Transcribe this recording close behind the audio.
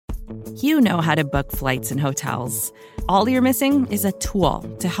You know how to book flights and hotels. All you're missing is a tool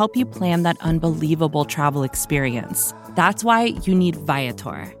to help you plan that unbelievable travel experience. That's why you need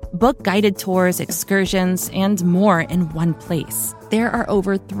Viator. Book guided tours, excursions, and more in one place. There are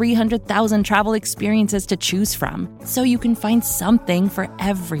over 300,000 travel experiences to choose from, so you can find something for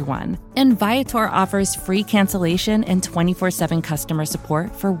everyone. And Viator offers free cancellation and 24/7 customer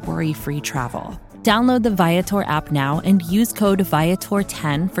support for worry-free travel. Download the Viator app now and use code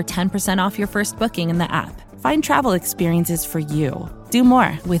Viator10 for 10% off your first booking in the app. Find travel experiences for you. Do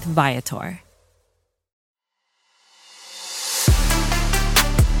more with Viator.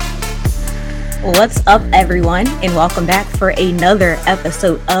 What's up, everyone, and welcome back for another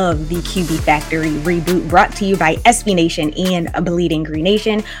episode of the QB Factory Reboot, brought to you by SB Nation and Bleeding Green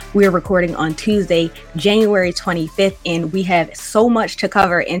Nation. We're recording on Tuesday, January 25th, and we have so much to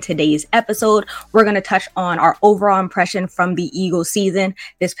cover in today's episode. We're going to touch on our overall impression from the Eagles season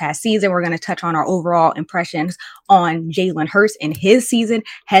this past season. We're going to touch on our overall impressions on Jalen Hurts in his season.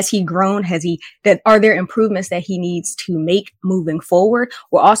 Has he grown? Are there improvements that he needs to make moving forward?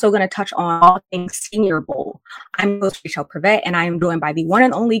 We're also going to touch on all things Senior Bowl. I'm host Rachel Prevet, and I am joined by the one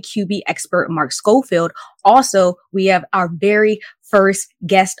and only QB expert, Mark Schofield. Also, we have our very first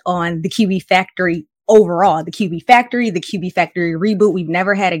guest on the QB Factory overall, the QB Factory Reboot. We've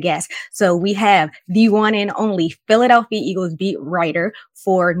never had a guest. So we have the one and only Philadelphia Eagles beat writer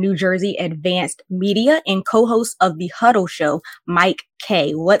for New Jersey Advanced Media and co-host of the Huddle Show, Mike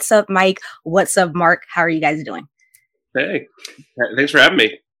K. What's up, Mike? What's up, Mark? How are you guys doing? Hey, thanks for having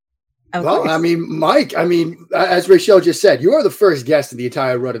me. Well, Mike, as Rachel just said, you are the first guest in the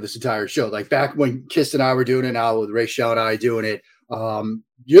entire run of this entire show. Like back when Kist and I were doing it, now with Rachel and I doing it,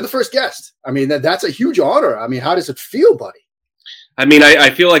 you're the first guest. That's a huge honor. How does it feel, buddy?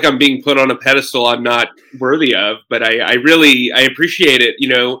 I feel like I'm being put on a pedestal I'm not worthy of, but I really appreciate it.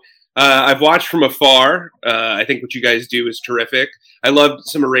 I've watched from afar. I think what you guys do is terrific. I loved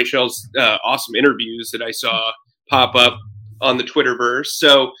some of Rachel's awesome interviews that I saw pop up on the Twitterverse.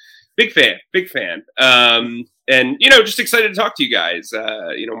 So big fan. And, just excited to talk to you guys.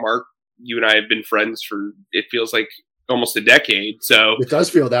 Mark, you and I have been friends for, it feels like almost a decade. So it does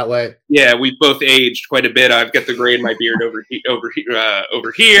feel that way. Yeah, we've both aged quite a bit. I've got the gray in my beard over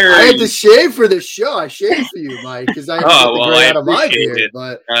here. I had to shave for this show. I shaved for you, Mike, because I had the gray out of my beard. It.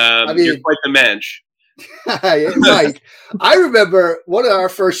 But you're quite the mensch. Mike, I remember one of our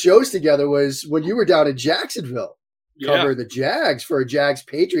first shows together was when you were down in Jacksonville. Cover the Jags for a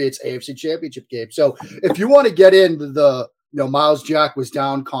Jags-Patriots AFC Championship game. So if you want to get into the Miles Jack was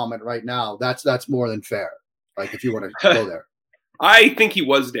down comment right now, that's more than fair. Like if you want to go there. I think he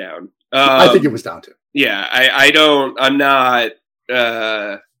was down. I think it was down too. Yeah, I'm not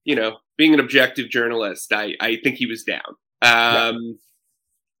being an objective journalist, I think he was down. And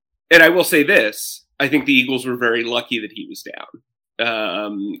I will say this, I think the Eagles were very lucky that he was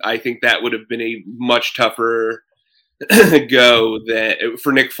down. I think that would have been a much tougher go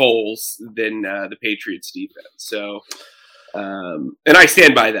for Nick Foles than the Patriots defense. So, and I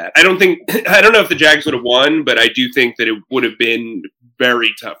stand by that. I don't know if the Jags would have won, but I do think that it would have been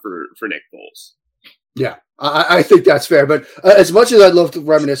very tough for Nick Foles. Yeah, I think that's fair. But as much as I'd love to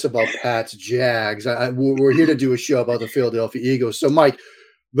reminisce about Pat's Jags, we're here to do a show about the Philadelphia Eagles. So, Mike,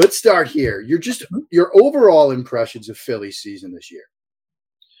 let's start here. Your overall impressions of Philly's season this year.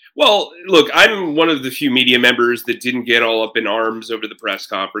 Well, look, I'm one of the few media members that didn't get all up in arms over the press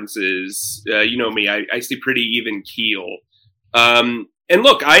conferences. You know me, I stay pretty even keel. And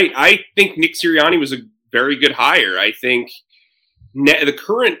look, I think Nick Sirianni was a very good hire. I think the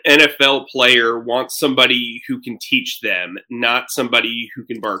current NFL player wants somebody who can teach them, not somebody who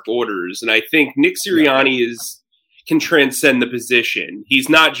can bark orders. And I think Nick Sirianni can transcend the position. He's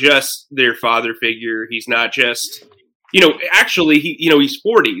not just their father figure. He's not just... actually, he's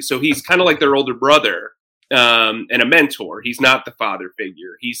 40, so he's kind of like their older brother and a mentor. He's not the father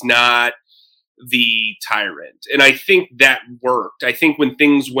figure. He's not the tyrant. And I think that worked. I think when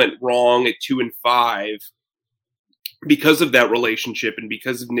things went wrong at 2-5, because of that relationship and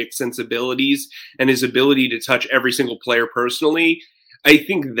because of Nick's sensibilities and his ability to touch every single player personally, I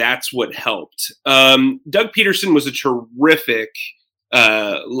think that's what helped. Doug Peterson was a terrific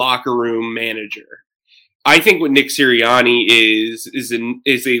locker room manager. I think what Nick Sirianni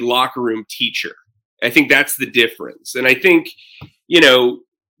is a locker room teacher. I think that's the difference. And I think,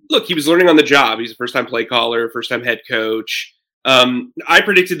 look, he was learning on the job. He's a first-time play caller, first-time head coach. I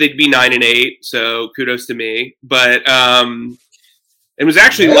predicted they'd be 9-8, so kudos to me. But it was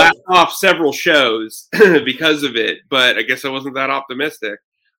actually laughed off several shows because of it. But I guess I wasn't that optimistic.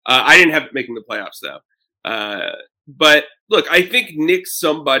 I didn't have it making the playoffs, though. But look, I think Nick's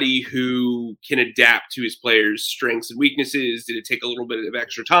somebody who can adapt to his players' strengths and weaknesses. Did it take a little bit of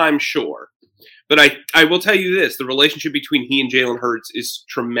extra time? Sure. But I will tell you this, the relationship between he and Jalen Hurts is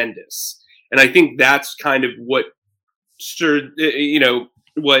tremendous. And I think that's kind of what stirred,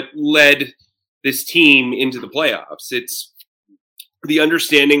 what led this team into the playoffs. It's the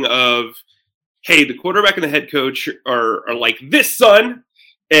understanding of, hey, the quarterback and the head coach are like this, son.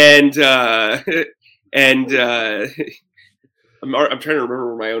 And I'm trying to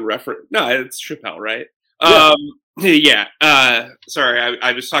remember my own reference. No, it's Chappelle, right? Yeah. Sorry,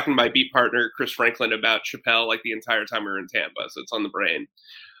 I was talking to my beat partner, Chris Franklin, about Chappelle like the entire time we were in Tampa, so it's on the brain.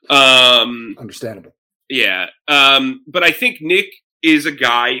 Understandable. Yeah. But I think Nick is a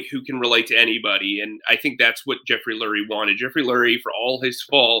guy who can relate to anybody, and I think that's what Jeffrey Lurie wanted. Jeffrey Lurie, for all his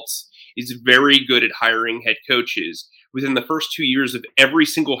faults, is very good at hiring head coaches. Within the first 2 years of every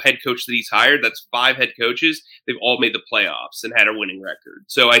single head coach that he's hired, that's 5 head coaches, they've all made the playoffs and had a winning record.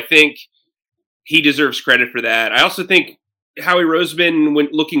 So I think he deserves credit for that. I also think Howie Roseman, when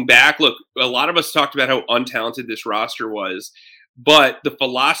looking back, look, a lot of us talked about how untalented this roster was, but the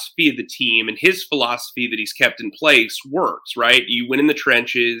philosophy of the team and his philosophy that he's kept in place works, right? You win in the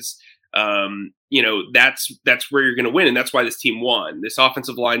trenches. That's where you're going to win. And that's why this team won. This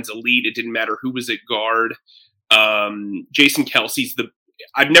offensive line's elite. It didn't matter who was at guard. Jason Kelce's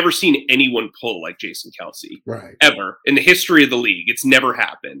I've never seen anyone pull like Jason Kelce, right? Ever in the history of the league. It's never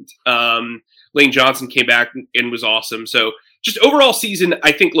happened. Lane Johnson came back and was awesome. So just overall season,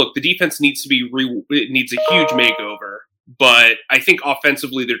 I think, look, the defense needs to it needs a huge makeover, but I think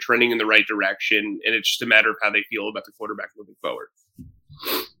offensively they're trending in the right direction, and it's just a matter of how they feel about the quarterback moving forward.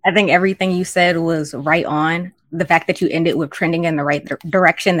 I think everything you said was right on. The fact that you ended with trending in the right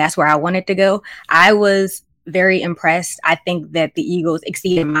direction, that's where I wanted to go. I was very impressed. I think that the Eagles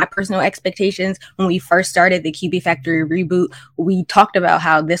exceeded my personal expectations. When we first started the QB Factory reboot, we talked about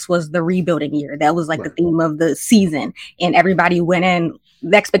how this was the rebuilding year. That was like the theme of the season, and everybody went in.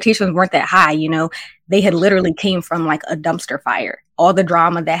 The expectations weren't that high, They had literally came from like a dumpster fire. All the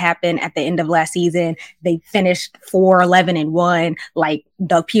drama that happened at the end of last season, they finished 4-11-1. Like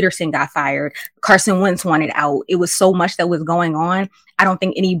Doug Peterson got fired. Carson Wentz wanted out. It was so much that was going on. I don't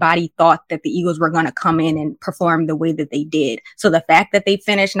think anybody thought that the Eagles were going to come in and perform the way that they did. So the fact that they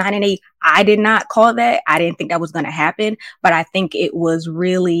finished 9-8, I did not call that. I didn't think that was going to happen, but I think it was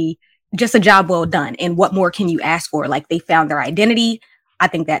really just a job well done. And what more can you ask for? Like, they found their identity. I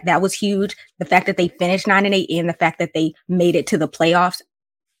think that was huge. The fact that they finished 9-8 and the fact that they made it to the playoffs,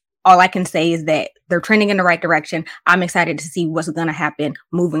 all I can say is that they're trending in the right direction. I'm excited to see what's going to happen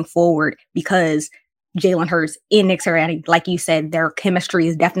moving forward, because Jalen Hurts and Nick Sirianni, like you said, their chemistry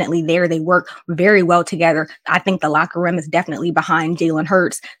is definitely there. They work very well together. I think the locker room is definitely behind Jalen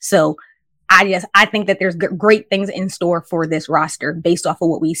Hurts. So I think that there's great things in store for this roster based off of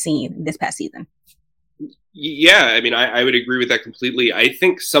what we've seen this past season. Yeah, I mean, I would agree with that completely. I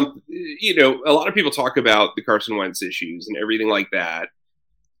think a lot of people talk about the Carson Wentz issues and everything like that.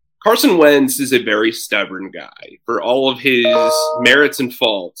 Carson Wentz is a very stubborn guy. For all of his merits and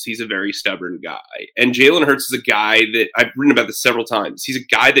faults, he's a very stubborn guy. And Jalen Hurts is a guy that I've written about this several times. He's a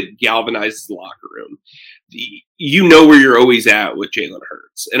guy that galvanizes the locker room. You know where you're always at with Jalen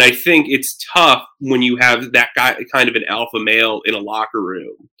Hurts. And I think it's tough when you have that guy, kind of an alpha male in a locker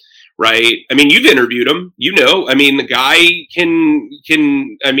room. Right. I mean, you've interviewed him, I mean, the guy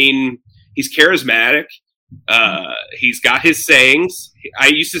he's charismatic. He's got his sayings. I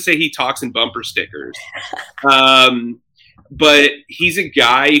used to say he talks in bumper stickers. But he's a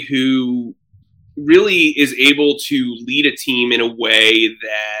guy who really is able to lead a team in a way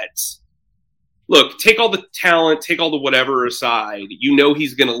that, look, take all the talent, take all the whatever aside,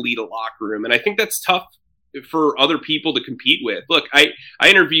 he's going to lead a locker room. And I think that's tough for other people to compete with. Look, I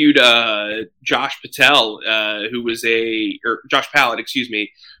interviewed Josh Patel, Josh Pallett,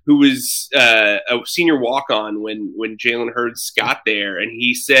 who was a senior walk-on when Jalen Hurts got there, and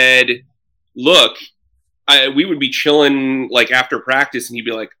he said, "Look, we would be chilling like after practice, and he'd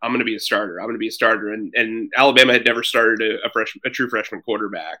be like, I'm going to be a starter. I'm going to be a starter." And Alabama had never started a true freshman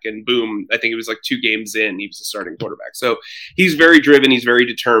quarterback. And boom, I think it was like 2 games in, he was a starting quarterback. So he's very driven. He's very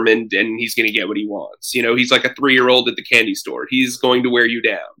determined, and he's going to get what he wants. He's like a 3-year-old at the candy store. He's going to wear you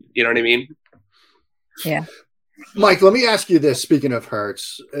down. You know what I mean? Yeah. Mike, let me ask you this. Speaking of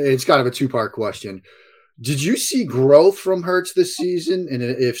Hurts, it's kind of a 2-part question. Did you see growth from Hurts this season? And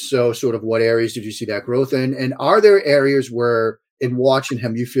if so, sort of what areas did you see that growth in? And are there areas where, in watching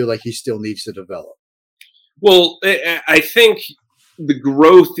him, you feel like he still needs to develop? Well, I think the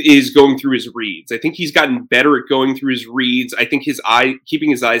growth is going through his reads. I think he's gotten better at going through his reads. I think keeping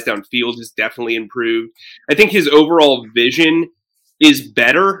his eyes downfield has definitely improved. I think his overall vision is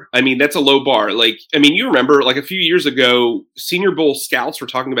better. I mean, that's a low bar. Like, I mean, you remember like a few years ago, Senior Bowl scouts were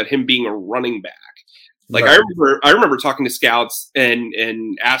talking about him being a running back. Like, right. I remember talking to scouts and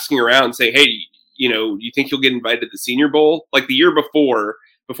asking around, saying, "Hey, you know, you think he'll get invited to the Senior Bowl?" Like the year before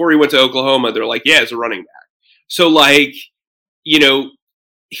he went to Oklahoma, they're like, "Yeah, as a running back." So like, you know,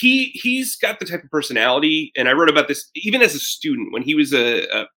 he's got the type of personality, and I wrote about this even as a student when he was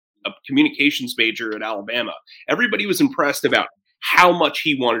a communications major at Alabama. Everybody was impressed about how much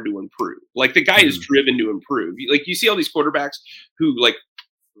he wanted to improve. Like the guy is driven to improve. Like you see all these quarterbacks who like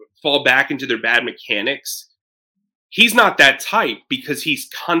fall back into their bad mechanics. He's not that type because he's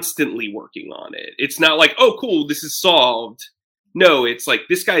constantly working on it. It's not like, oh, cool, this is solved. No, it's like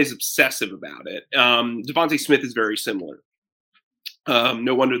this guy is obsessive about it. Devontae Smith is very similar.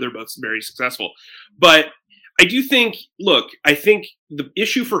 No wonder they're both very successful. But I do think, look, I think the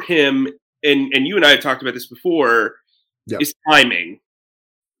issue for him, and you and I have talked about this before, is timing,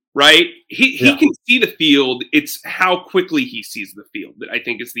 right? He can see the field. It's how quickly he sees the field that I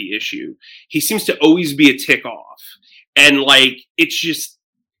think is the issue. He seems to always be a tick off. And like, it's just,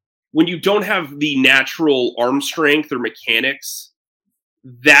 when you don't have the natural arm strength or mechanics,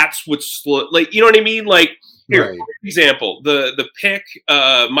 that's what's slow. Like, you know what I mean? Like, here, right. For example, the pick,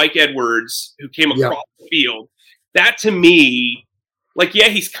 Mike Edwards, who came across the field, that to me, like, yeah,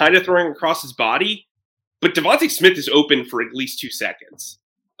 he's kind of throwing across his body, but Devontae Smith is open for at least 2 seconds.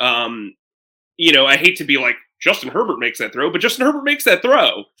 You know, I hate to be like, Justin Herbert makes that throw, but Justin Herbert makes that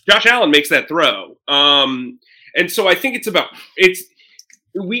throw. Josh Allen makes that throw. And so I think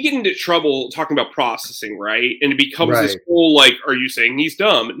we get into trouble talking about processing, right? And it becomes this whole, like, are you saying he's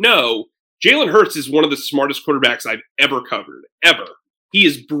dumb? No. Jalen Hurts is one of the smartest quarterbacks I've ever covered, ever. He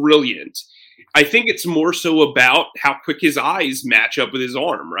is brilliant. I think it's more so about how quick his eyes match up with his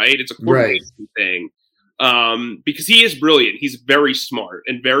arm, right? It's a coordination thing. Because he is brilliant. He's very smart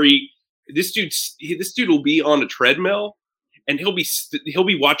and this dude will be on a treadmill and he'll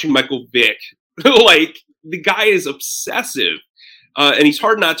be watching Michael Vick. Like, the guy is obsessive. And he's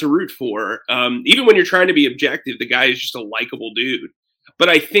hard not to root for. Even when you're trying to be objective, the guy is just a likable dude. But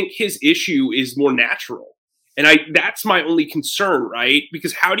I think his issue is more natural. And that's my only concern, right?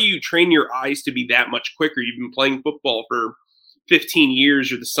 Because how do you train your eyes to be that much quicker? You've been playing football for 15 years.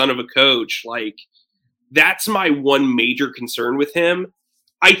 You're the son of a coach. Like, that's my one major concern with him.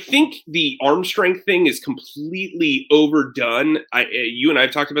 I think the arm strength thing is completely overdone. You and I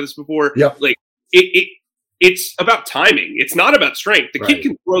have talked about this before. Yep. Like, it's about timing. It's not about strength. The kid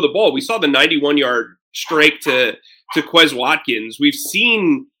can throw the ball. We saw the 91-yard strike to Quez Watkins. We've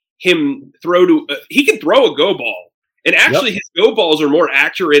seen him throw he can throw a go ball. And actually his go balls are more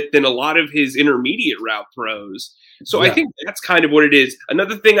accurate than a lot of his intermediate route throws. So I think that's kind of what it is.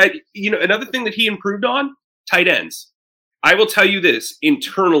 Another thing that he improved on, tight ends. I will tell you this,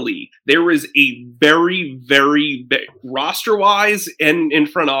 internally, there was a very, very roster-wise and in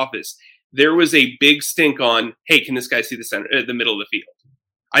front office, there was a big stink on, hey, can this guy see the middle of the field?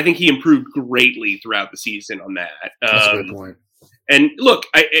 I think he improved greatly throughout the season on that. That's a good point. And look,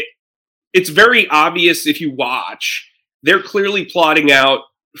 it's very obvious if you watch, they're clearly plotting out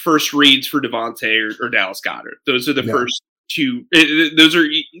first reads for Devontae or Dallas Goedert. Those are the first two. Those are,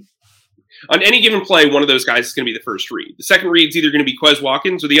 on any given play, one of those guys is going to be the first read. The second read is either going to be Quez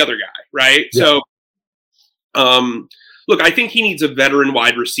Watkins or the other guy, right? Yeah. So, look, I think he needs a veteran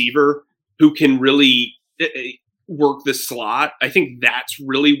wide receiver who can really work the slot. I think that's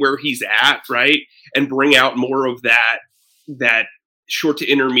really where he's at, right? And bring out more of that short to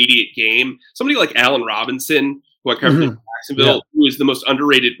intermediate game. Somebody like Allen Robinson, who I covered in Jacksonville, who is the most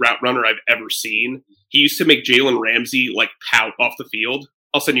underrated route runner I've ever seen. He used to make Jalen Ramsey like pout off the field.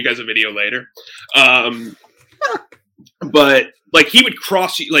 I'll send you guys a video later. But like, he would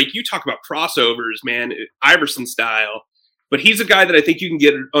cross you, like, you talk about crossovers, man, Iverson style. But he's a guy that I think you can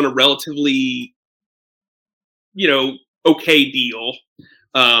get on a relatively, okay deal.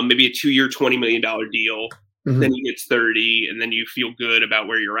 Maybe a 2-year, $20 million deal. Then he gets 30, and then you feel good about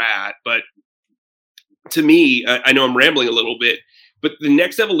where you're at. But to me, I know I'm rambling a little bit, but the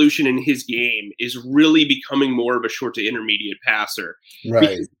next evolution in his game is really becoming more of a short to intermediate passer. Right.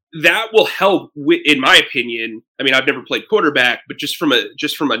 Because that will help, in my opinion. I mean, I've never played quarterback, but just from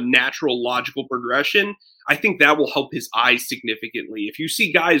a natural, logical progression, I think that will help his eyes significantly. If you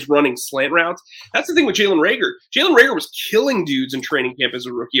see guys running slant routes, that's the thing with Jalen Reagor. Jalen Reagor was killing dudes in training camp as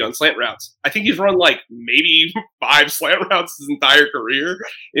a rookie on slant routes. I think he's run like maybe 5 slant routes his entire career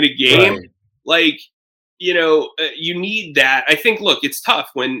in a game. Right. Like, you need that. I think, look, it's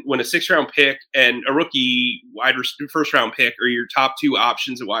tough when a 6th-round pick and a rookie first-round pick are your top 2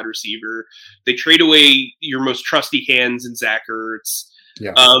 options at wide receiver. They trade away your most trusty hands in Zach Ertz.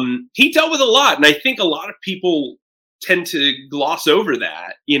 Yeah. He dealt with a lot, and I think a lot of people tend to gloss over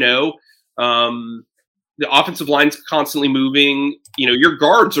that. The offensive line's constantly moving. Your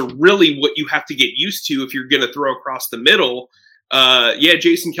guards are really what you have to get used to if you're going to throw across the middle.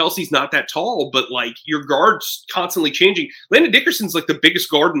 Jason Kelce's not that tall, but your guard's constantly changing. Landon Dickerson's the biggest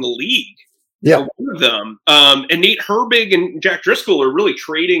guard in the league. Yeah, one of them. And Nate Herbig and Jack Driscoll are really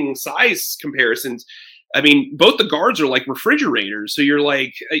trading size comparisons. I mean, both the guards are like refrigerators. So you're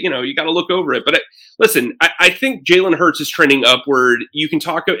you got to look over it. But listen, I think Jalen Hurts is trending upward. You can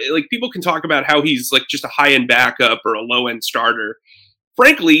talk, people can talk about how he's just a high end backup or a low end starter.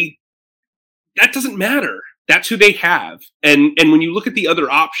 Frankly, that doesn't matter. That's who they have. And when you look at the other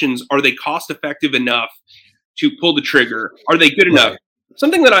options, are they cost effective enough to pull the trigger? Are they good enough?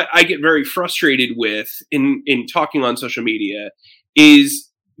 Something that I get very frustrated with in talking on social media is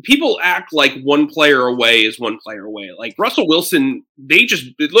people act like one player away is one player away. Like Russell Wilson, they just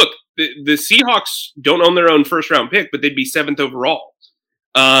look. The Seahawks don't own their own 1st-round pick, but they'd be 7th overall.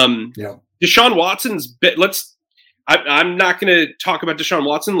 Deshaun Watson's. I'm not going to talk about Deshaun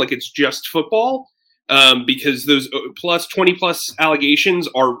Watson like it's just football, because those 20+ allegations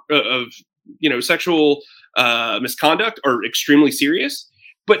are of sexual misconduct are extremely serious.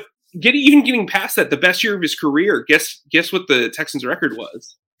 But getting past that, the best year of his career. Guess what the Texans' record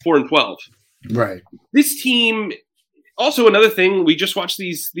was? 4-12. Right. This team. Also, another thing, we just watched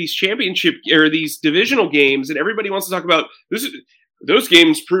these championship or these divisional games, and everybody wants to talk about this. Those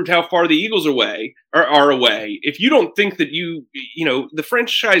games proved how far the Eagles are away. If you don't think that the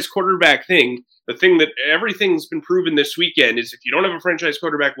franchise quarterback thing, the thing that everything's been proven this weekend is if you don't have a franchise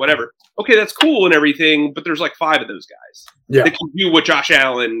quarterback, whatever. Okay, that's cool and everything, but there's 5 of those guys that can do what Josh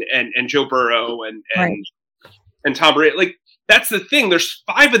Allen and Joe Burrow and Tom Brady. That's the thing. There's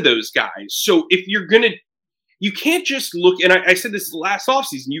 5 of those guys. So if you're you can't just look, and I said this last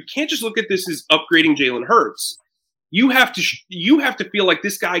offseason, you can't just look at this as upgrading Jalen Hurts. You have to feel like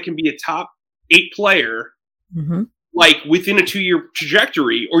this guy can be a top 8 player, within a 2-year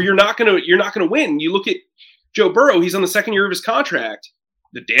trajectory, or you're not gonna win. You look at Joe Burrow; he's on the 2nd year of his contract.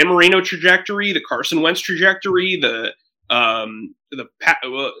 The Dan Marino trajectory, the Carson Wentz trajectory, I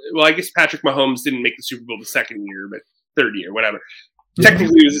guess Patrick Mahomes didn't make the Super Bowl the 2nd year, but 3rd year, whatever.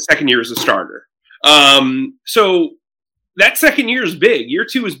 Technically, it was the 2nd year as a starter. So that 2nd year is big. Year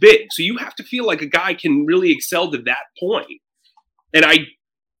 2 is big. So you have to feel like a guy can really excel to that point. And I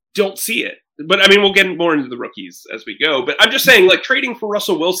don't see it. But I mean, we'll get more into the rookies as we go. But I'm just saying, trading for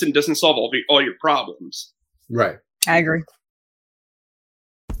Russell Wilson doesn't solve all your problems. Right. I agree.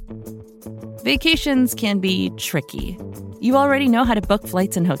 Vacations can be tricky. You already know how to book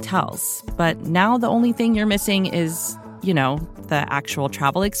flights and hotels. But now the only thing you're missing is, the actual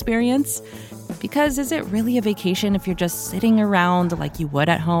travel experience. Because is it really a vacation if you're just sitting around like you would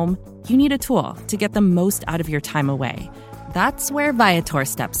at home? You need a tool to get the most out of your time away. That's where Viator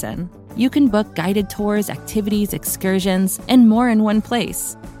steps in. You can book guided tours, activities, excursions, and more in one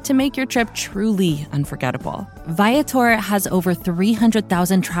place to make your trip truly unforgettable. Viator has over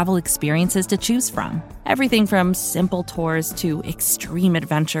 300,000 travel experiences to choose from. Everything from simple tours to extreme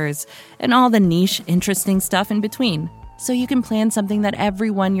adventures and all the niche, interesting stuff in between. So you can plan something that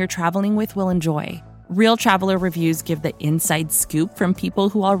everyone you're traveling with will enjoy. Real traveler reviews give the inside scoop from people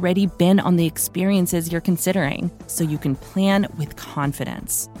who already been on the experiences you're considering, so you can plan with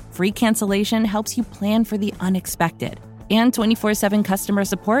confidence. Free cancellation helps you plan for the unexpected. And 24/7 customer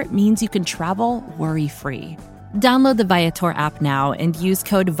support means you can travel worry-free. Download the Viator app now and use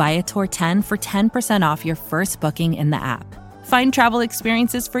code Viator10 for 10% off your first booking in the app. Find travel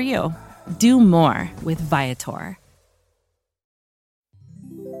experiences for you. Do more with Viator.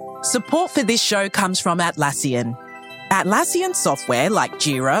 Support for this show comes from Atlassian. Atlassian software like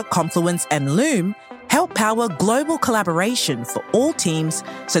Jira, Confluence, and Loom help power global collaboration for all teams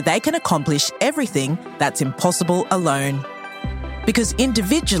so they can accomplish everything that's impossible alone. Because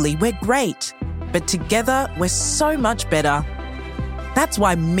individually we're great, but together we're so much better. That's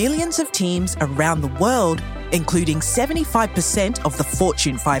why millions of teams around the world, including 75% of the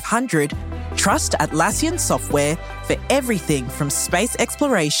Fortune 500, trust Atlassian software for everything from space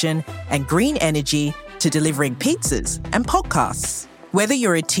exploration and green energy to delivering pizzas and podcasts. Whether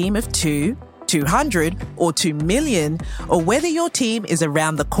you're a team of 2, 200, or 2 million, or whether your team is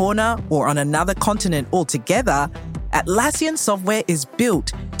around the corner or on another continent altogether, Atlassian software is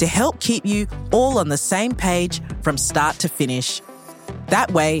built to help keep you all on the same page from start to finish.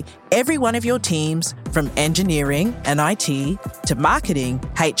 That way, every one of your teams, from engineering and IT to marketing,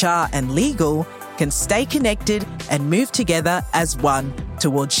 HR, and legal can stay connected and move together as one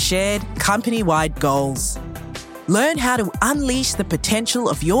towards shared company-wide goals. Learn how to unleash the potential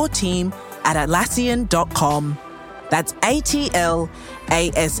of your team at Atlassian.com. That's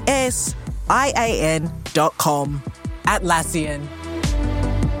ATLASSIAN.com. Atlassian.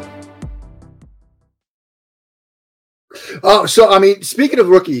 So, I mean, speaking of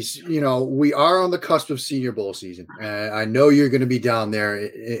rookies, we are on the cusp of Senior Bowl season. I know you're going to be down there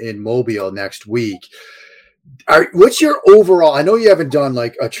in Mobile next week. What's your overall? I know you haven't done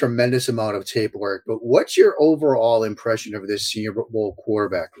like a tremendous amount of tape work, but what's your overall impression of this Senior Bowl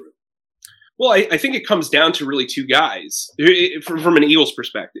quarterback group? Well, I think it comes down to really two guys from an Eagles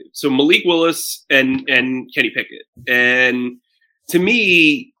perspective. So Malik Willis and Kenny Pickett. And to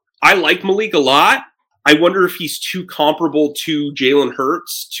me, I like Malik a lot. I wonder if he's too comparable to Jalen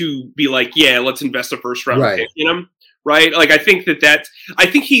Hurts to be like, yeah, let's invest a first round pick in him. Right. Like, I think I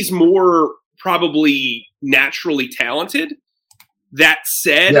think he's more probably naturally talented. That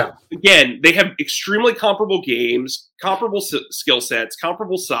said, again, they have extremely comparable games, comparable skill sets,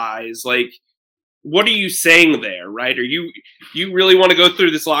 comparable size. Like, what are you saying there, right? Are you really want to go through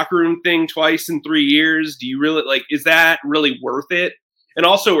this locker room thing twice in 3 years? Do you really is that really worth it? And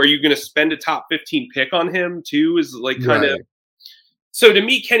also, are you going to spend a top 15 pick on him too? Is kind of, so to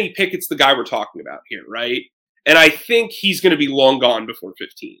me, Kenny Pickett's the guy we're talking about here, right? And I think he's going to be long gone before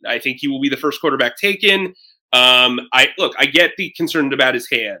 15. I think he will be the first quarterback taken. I get the concern about his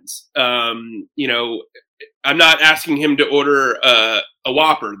hands. I'm not asking him to order a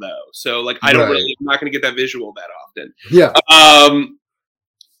Whopper though. So I'm not going to get that visual that often. Yeah.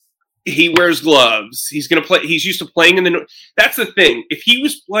 He wears gloves. He's going to play. He's used to playing in the. That's the thing. If he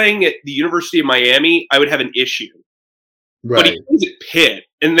was playing at the University of Miami, I would have an issue. Right. But he plays at Pitt,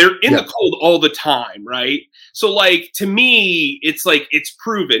 and they're in the cold all the time, right? So, to me, it's it's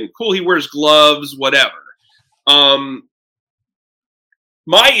proven. Cool. He wears gloves. Whatever. My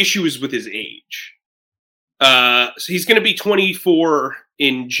issue is with his age. So he's going to be 24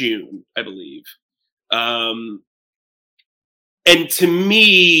 in June, I believe. And to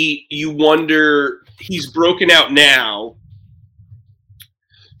me, you wonder, he's broken out now.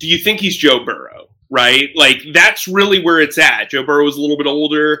 Do you think he's Joe Burrow, right? That's really where it's at. Joe Burrow was a little bit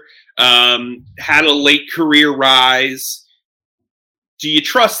older, had a late career rise. Do you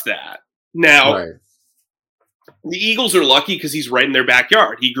trust that? Now, the Eagles are lucky because he's right in their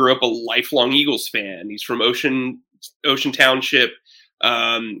backyard. He grew up a lifelong Eagles fan. He's from Ocean Township.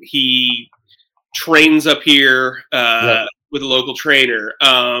 He trains up here with a local trainer.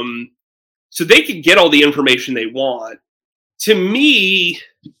 So they could get all the information they want. To me,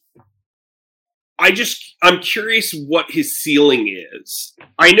 I'm curious what his ceiling is.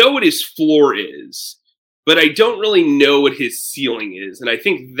 I know what his floor is, but I don't really know what his ceiling is. And I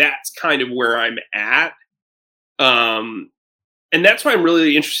think that's kind of where I'm at. And that's why I'm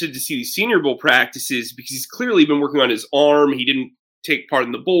really interested to see these Senior Bowl practices, because he's clearly been working on his arm. He didn't take part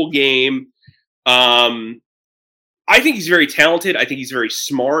in the bowl game. I think he's very talented. I think he's very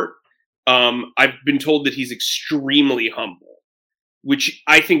smart. I've been told that he's extremely humble, which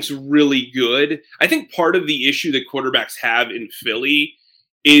I think is really good. I think part of the issue that quarterbacks have in Philly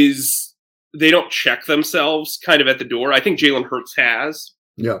is they don't check themselves kind of at the door. I think Jalen Hurts has.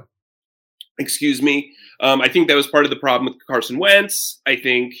 Yeah. Excuse me. I think that was part of the problem with Carson Wentz. I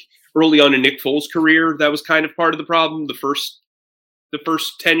think early on in Nick Foles' career, that was kind of part of the problem. The first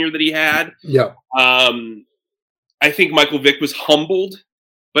tenure that he had. Yeah. I think Michael Vick was humbled,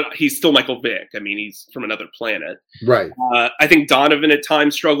 but he's still Michael Vick. I mean, he's from another planet. Right. I think Donovan at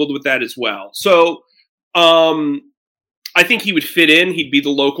times struggled with that as well. So I think he would fit in. He'd be the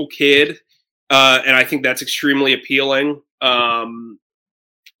local kid. And I think that's extremely appealing.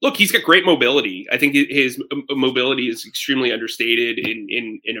 Look, he's got great mobility. I think his mobility is extremely understated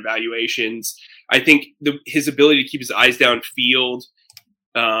in evaluations. I think his ability to keep his eyes downfield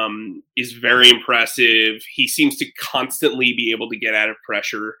is very impressive. He seems to constantly be able to get out of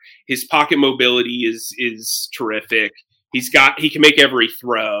pressure. His pocket mobility is terrific. He can make every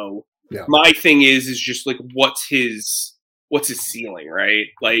throw. Yeah. My thing is just what's his ceiling, right?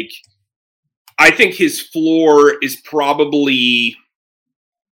 I think his floor is probably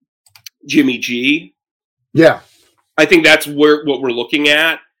Jimmy G. Yeah. I think that's what we're looking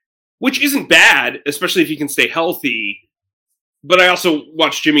at, which isn't bad, especially if he can stay healthy. But I also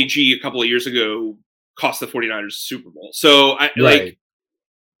watched Jimmy G a couple of years ago cost the 49ers the Super Bowl. So I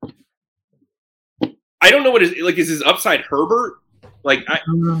don't know what is his upside Herbert? I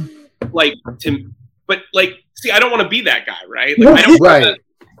don't want to be that guy, right? I don't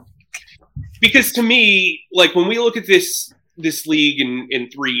Because to me, like when we look at this league in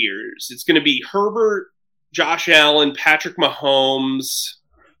 3 years, it's going to be Herbert, Josh Allen, Patrick Mahomes,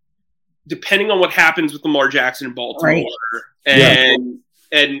 depending on what happens with Lamar Jackson in Baltimore, right.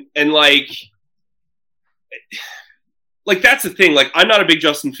 and like that's the thing. Like I'm not a big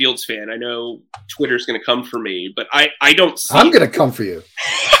Justin Fields fan. I know Twitter's going to come for me, but I don't see. I'm going to come for you.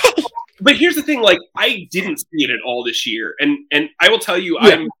 But here's the thing: like I didn't see it at all this year, and I will tell you,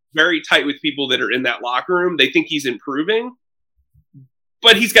 I'm very tight with people that are in that locker room. They think he's improving,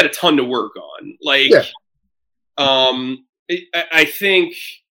 but he's got a ton to work on. Like, I think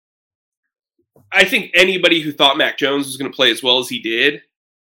anybody who thought Mac Jones was going to play as well as he did,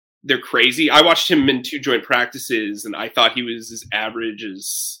 they're crazy. I watched him in 2 joint practices, and I thought he was as average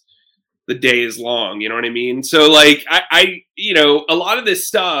as the day is long. You know what I mean? So, like, I a lot of this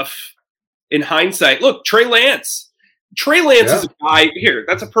stuff in hindsight. Look, Trey Lance. Is a guy here.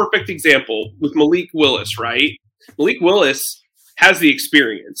 That's a perfect example with Malik Willis, right? Malik Willis has the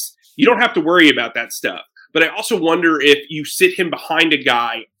experience. You don't have to worry about that stuff. But I also wonder if you sit him behind a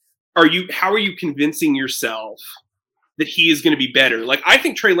guy, how are you convincing yourself that he is going to be better? Like, I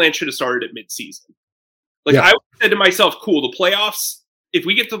think Trey Lance should have started at midseason. Like, I said to myself, cool, the playoffs, if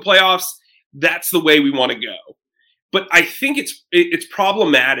we get to the playoffs, that's the way we want to go. But I think it's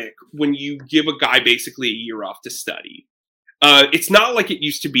problematic when you give a guy basically a year off to study. It's not like it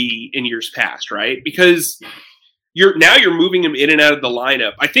used to be in years past, right? Because you're moving him in and out of the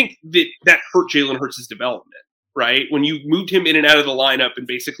lineup. I think that hurt Jalen Hurts' development, right? When you moved him in and out of the lineup and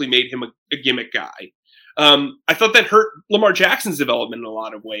basically made him a gimmick guy. I thought that hurt Lamar Jackson's development in a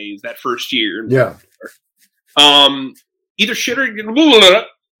lot of ways that first year. Yeah. Either shit or get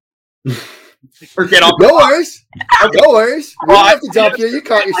off. No worries. No worries. You don't have to jump here. You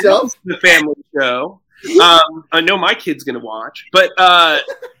caught yourself. The family show. I know my kid's going to watch. But,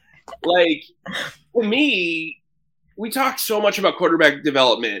 like, for me, we talk so much about quarterback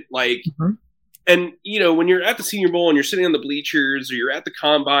development. Like, and, when you're at the Senior Bowl and you're sitting on the bleachers or you're at the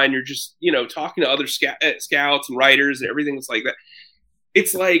combine, you're just, talking to other scouts and writers and everything that's like that.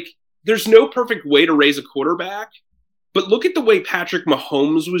 It's like there's no perfect way to raise a quarterback. But look at the way Patrick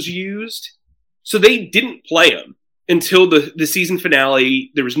Mahomes was used. So they didn't play him until the season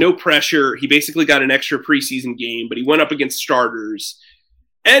finale. There was no pressure. He basically got an extra preseason game, but he went up against starters.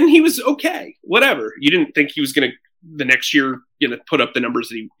 And he was okay. Whatever. You didn't think he was going to, the next year, put up the numbers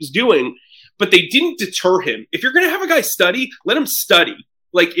that he was doing. But they didn't deter him. If you're going to have a guy study, let him study.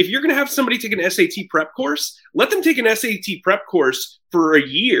 Like, if you're going to have somebody take an SAT prep course, let them take an SAT prep course for a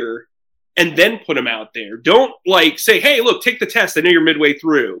year and then put him out there. Don't, like, say, hey, look, take the test. I know you're midway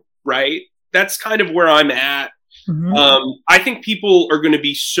through, right? That's kind of where I'm at. I think people are going to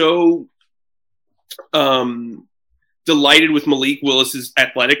be so delighted with Malik Willis's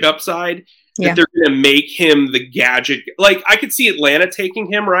athletic upside that they're going to make him the gadget. Like, I could see Atlanta taking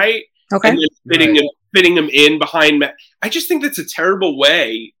him, right? Okay. And then fitting him in behind Matt. I just think that's a terrible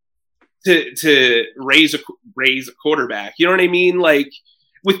way to raise a quarterback. You know what I mean? Like,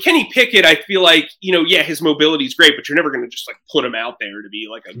 with Kenny Pickett, I feel like, his mobility is great, but you're never going to just like put him out there to be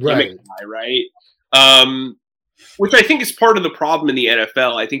like a gimmick guy, right? Which I think is part of the problem in the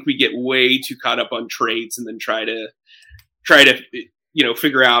NFL. I think we get way too caught up on traits and then try to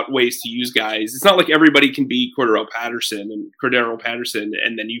figure out ways to use guys. It's not like everybody can be Cordero Patterson, and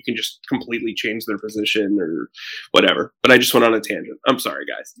then you can just completely change their position or whatever. But I just went on a tangent. I'm sorry,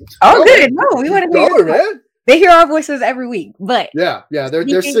 guys. Oh, good. No, we want to hear man. They hear our voices every week, but yeah,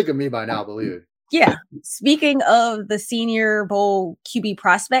 they're sick of me by now, believe it. Yeah. Speaking of the Senior Bowl QB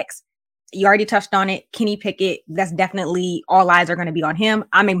prospects, you already touched on it. Kenny Pickett, that's definitely all eyes are going to be on him.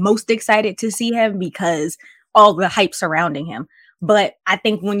 I'm most excited to see him because all the hype surrounding him. But I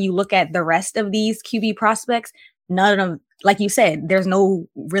think when you look at the rest of these QB prospects, none of, like you said, there's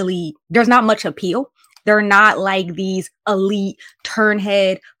not much appeal. They're not like these elite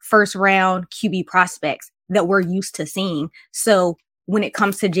turnhead first round QB prospects that we're used to seeing. So when it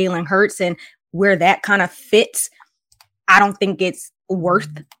comes to Jalen Hurts and where that kind of fits, I don't think it's worth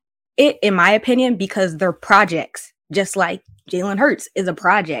it, in my opinion, because they're projects, just like Jalen Hurts is a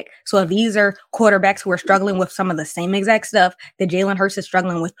project. So if these are quarterbacks who are struggling with some of the same exact stuff that Jalen Hurts is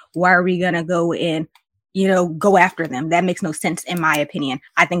struggling with, why are we going to go and, go after them? That makes no sense, in my opinion.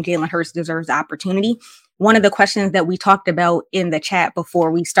 I think Jalen Hurts deserves the opportunity. One of the questions that we talked about in the chat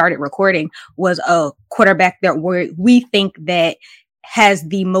before we started recording was a quarterback that we think that has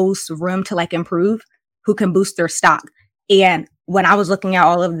the most room to like improve, who can boost their stock. And when I was looking at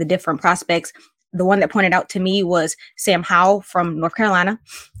all of the different prospects, the one that pointed out to me was Sam Howell from North Carolina.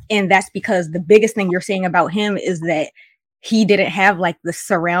 And that's because the biggest thing you're seeing about him is that he didn't have like the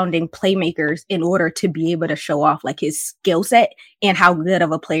surrounding playmakers in order to be able to show off like his skill set and how good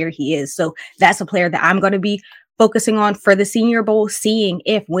of a player he is. So that's a player that I'm going to be focusing on for the Senior Bowl, seeing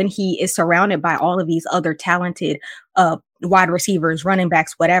if when he is surrounded by all of these other talented wide receivers, running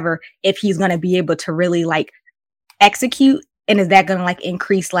backs, whatever, if he's going to be able to really like execute, and is that going to like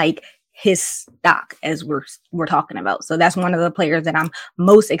increase like his stock as we're talking about. So that's one of the players that I'm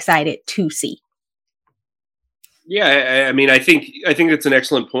most excited to see. Yeah, I mean, I think that's an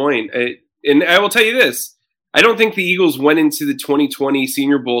excellent point. And I will tell you this. I don't think the Eagles went into the 2020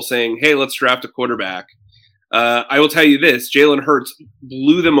 Senior Bowl saying, hey, let's draft a quarterback. I will tell you this. Jalen Hurts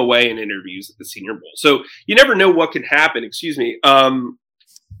blew them away in interviews at the Senior Bowl. So you never know what can happen. Excuse me.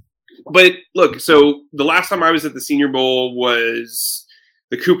 But look, so the last time I was at the Senior Bowl was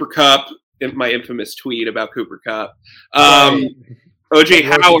the Cooper Kupp, my infamous tweet about Cooper Kupp. OJ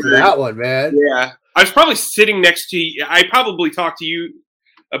Howard. That one, man. Yeah. I was probably sitting next to you. I probably talked to you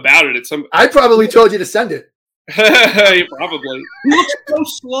about it at some. I probably told you to send it. Probably. He looked so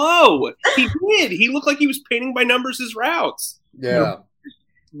slow. He did. He looked like he was painting by numbers his routes. Yeah.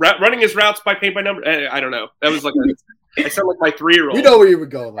 Running his routes by paint by number. I don't know. That was like I sound like my 3-year-old. We know where you were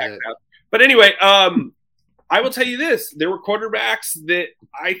going with it. But anyway, I will tell you this. There were quarterbacks that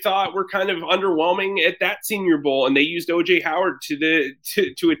I thought were kind of underwhelming at that Senior Bowl, and they used OJ Howard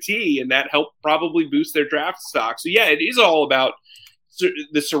to a T, and that helped probably boost their draft stock. So, yeah, it is all about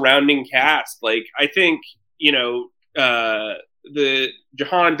the surrounding cast. Like, I think, the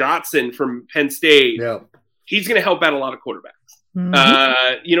Jahan Dotson from Penn State, he's going to help out a lot of quarterbacks.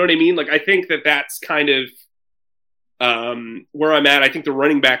 Mm-hmm. You know what I mean? Like, I think that's kind of where I'm at. I think the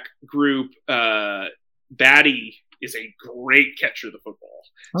running back group, Batty is a great catcher of the football.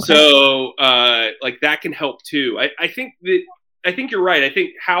 Okay. So, that can help too. I think you're right. I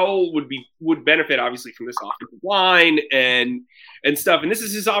think Howell would benefit obviously from this offensive line and stuff. And this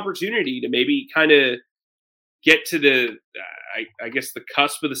is his opportunity to maybe kind of get to the, I guess the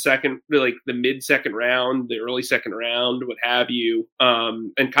cusp of the second, like the mid-second round, the early second round, what have you,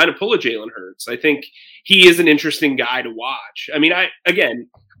 and kind of pull a Jalen Hurts. I think he is an interesting guy to watch. I mean, I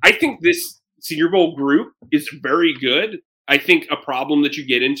think this Senior Bowl group is very good. I think a problem that you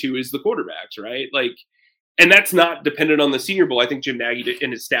get into is the quarterbacks, right? Like, and that's not dependent on the Senior Bowl. I think Jim Nagy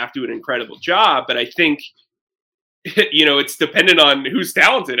and his staff do an incredible job, but I think, it's dependent on who's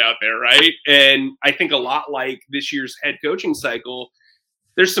talented out there, right? And I think a lot like this year's head coaching cycle,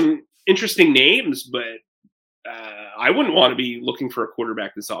 there's some interesting names, but I wouldn't want to be looking for a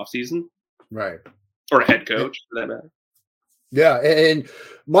quarterback this offseason. Right. Or a head coach, for that matter. Yeah, and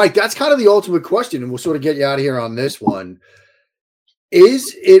Mike, that's kind of the ultimate question, and we'll sort of get you out of here on this one.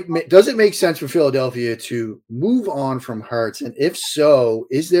 Does it make sense for Philadelphia to move on from Hurts? And if so,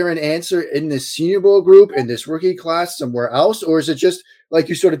 is there an answer in this Senior Bowl group, in this rookie class, somewhere else? Or is it just like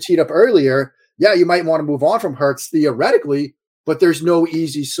you sort of teed up earlier? Yeah, you might want to move on from Hurts theoretically, but there's no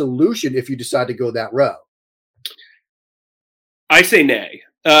easy solution if you decide to go that route. I say nay.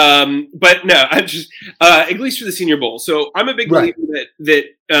 But no, I'm just at least for the Senior Bowl. So I'm a big believer that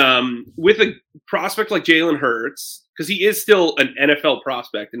with a prospect like Jalen Hurts, because he is still an NFL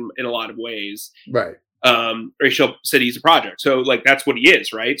prospect in a lot of ways, right? Rachel said he's a project, so like that's what he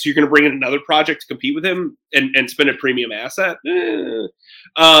is, right? So you're going to bring in another project to compete with him and spend a premium asset. If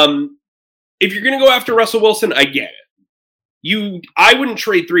you're going to go after Russell Wilson, I get it. I wouldn't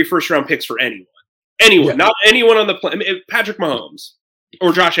trade 3 first-round picks for anyone, not anyone on the planet. Patrick Mahomes.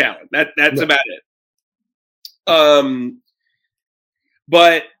 Or Josh Allen. That's about it.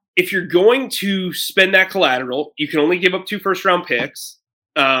 But if you're going to spend that collateral, you can only give up 2 first-round picks.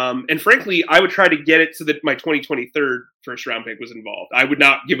 And frankly, I would try to get it so that my 2023 first-round pick was involved. I would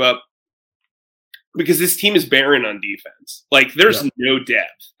not give up because this team is barren on defense. Like, there's no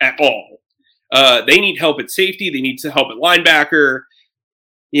depth at all. They need help at safety. They need help at linebacker.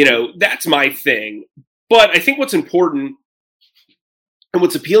 That's my thing. But I think what's important and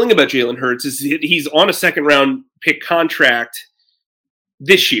what's appealing about Jalen Hurts is he's on a second-round pick contract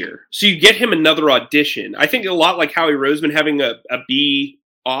this year. So you get him another audition. I think a lot like Howie Roseman having a B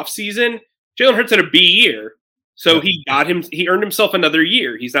offseason. Jalen Hurts had a B year. So he earned himself another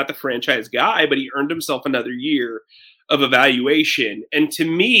year. He's not the franchise guy, but he earned himself another year of evaluation. And to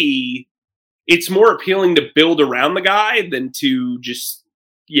me, it's more appealing to build around the guy than to just,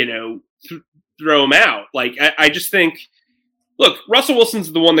 throw him out. Like, I just think, look, Russell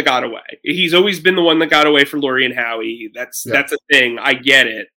Wilson's the one that got away. He's always been the one that got away for Laurie and Howie. That's a thing. I get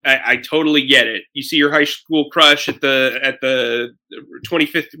it. I totally get it. You see your high school crush at the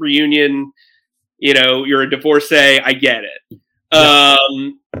 25th reunion. You're a divorcee. I get it.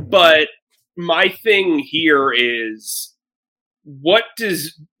 But my thing here is what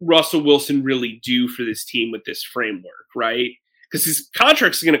does Russell Wilson really do for this team with this framework, right? Because his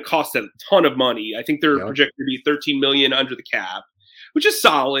contract's going to cost a ton of money. I think they're projected to be $13 million under the cap, which is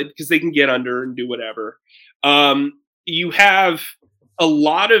solid because they can get under and do whatever. You have a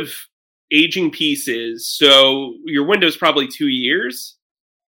lot of aging pieces, so your window's probably 2 years.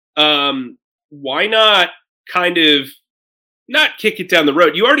 Why not kind of not kick it down the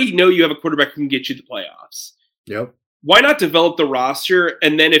road? You already know you have a quarterback who can get you the playoffs. Yep. Why not develop the roster,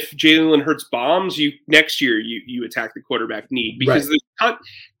 and then if Jalen Hurts bombs, next year you attack the quarterback need, because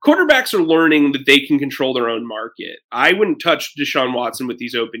quarterbacks are learning that they can control their own market. I wouldn't touch Deshaun Watson with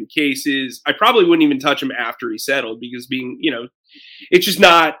these open cases. I probably wouldn't even touch him after he settled, because it's just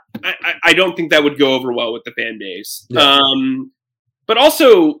not. I don't think that would go over well with the fan base. Yeah. But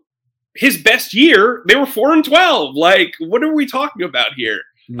also, his best year, they were 4-12. Like, what are we talking about here?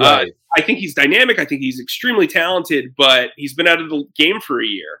 Right. I think he's dynamic. I think he's extremely talented, but he's been out of the game for a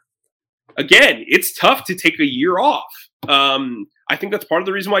year. Again, it's tough to take a year off. I think that's part of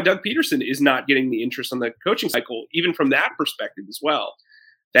the reason why Doug Peterson is not getting the interest on the coaching cycle, even from that perspective as well,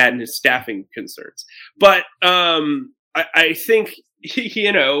 that and his staffing concerns. But I think,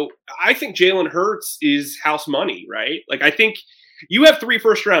 I think Jalen Hurts is house money, right? Like, I think you have 3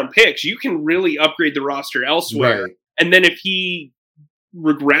 first-round picks. You can really upgrade the roster elsewhere. Right. And then if he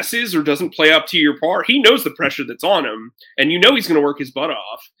regresses or doesn't play up to your par, he knows the pressure that's on him, and he's going to work his butt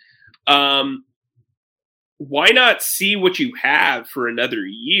off. Why not see what you have for another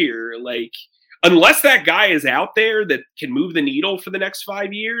year? Like, unless that guy is out there that can move the needle for the next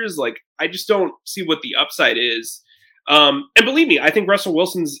 5 years, like, I just don't see what the upside is. And believe me, I think Russell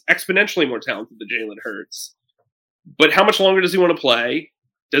Wilson's exponentially more talented than Jalen Hurts. But how much longer does he want to play?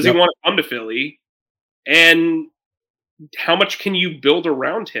 Does he want to come to Philly? And how much can you build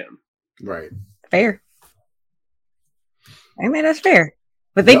around him? Right. Fair. I mean, that's fair.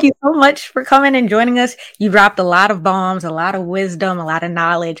 But thank you so much for coming and joining us. You dropped a lot of bombs, a lot of wisdom, a lot of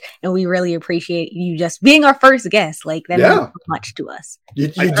knowledge, and we really appreciate you just being our first guest. Like, that means so much to us. You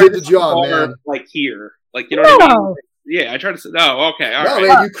did the job, man. Like, here. Like, what I mean? Yeah, I tried to say, okay. All right.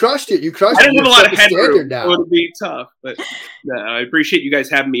 Man, you crushed it. I didn't have a lot of headroom. It would be tough. But I appreciate you guys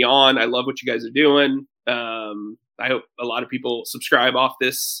having me on. I love what you guys are doing. I hope a lot of people subscribe off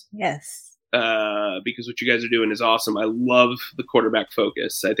this. Yes. Because what you guys are doing is awesome. I love the quarterback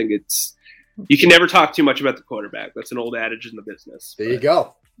focus. I think you can never talk too much about the quarterback. That's an old adage in the business. There you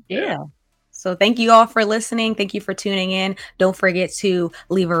go. Yeah. So thank you all for listening. Thank you for tuning in. Don't forget to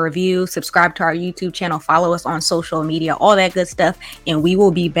leave a review, subscribe to our YouTube channel, follow us on social media, all that good stuff. And we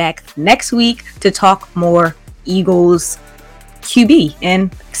will be back next week to talk more Eagles QB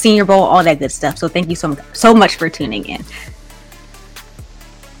and Senior Bowl, all that good stuff. So thank you so much for tuning in.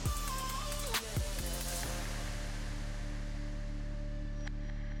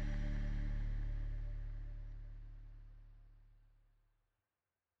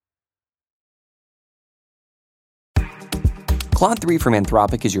 Claude 3 from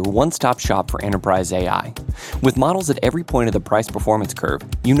Anthropic is your one-stop shop for enterprise AI. With models at every point of the price-performance curve,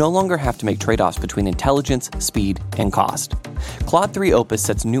 you no longer have to make trade-offs between intelligence, speed, and cost. Claude 3 Opus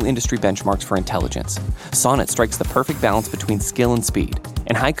sets new industry benchmarks for intelligence. Sonnet strikes the perfect balance between skill and speed.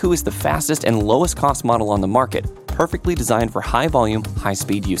 And Haiku is the fastest and lowest-cost model on the market, perfectly designed for high-volume,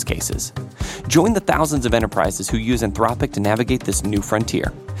 high-speed use cases. Join the thousands of enterprises who use Anthropic to navigate this new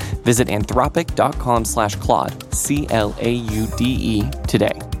frontier. Visit anthropic.com/Claude, CLAUDE,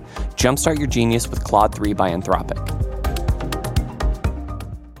 today. Jumpstart your genius with Claude 3 by Anthropic.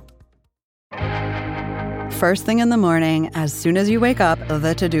 First thing in the morning, as soon as you wake up,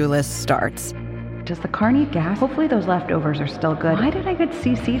 the to-do list starts. Does the car need gas? Hopefully those leftovers are still good. Why did I get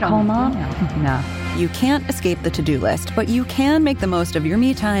CC'd on Mom? No. You can't escape the to-do list, but you can make the most of your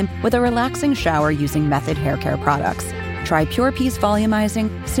me time with a relaxing shower using Method Hair Care products. Try Pure Peace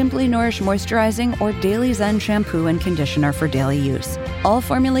Volumizing, Simply Nourish Moisturizing, or Daily Zen Shampoo and Conditioner for daily use. All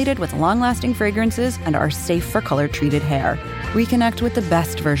formulated with long-lasting fragrances and are safe for color-treated hair. Reconnect with the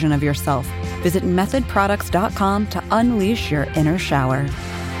best version of yourself. Visit methodproducts.com to unleash your inner shower.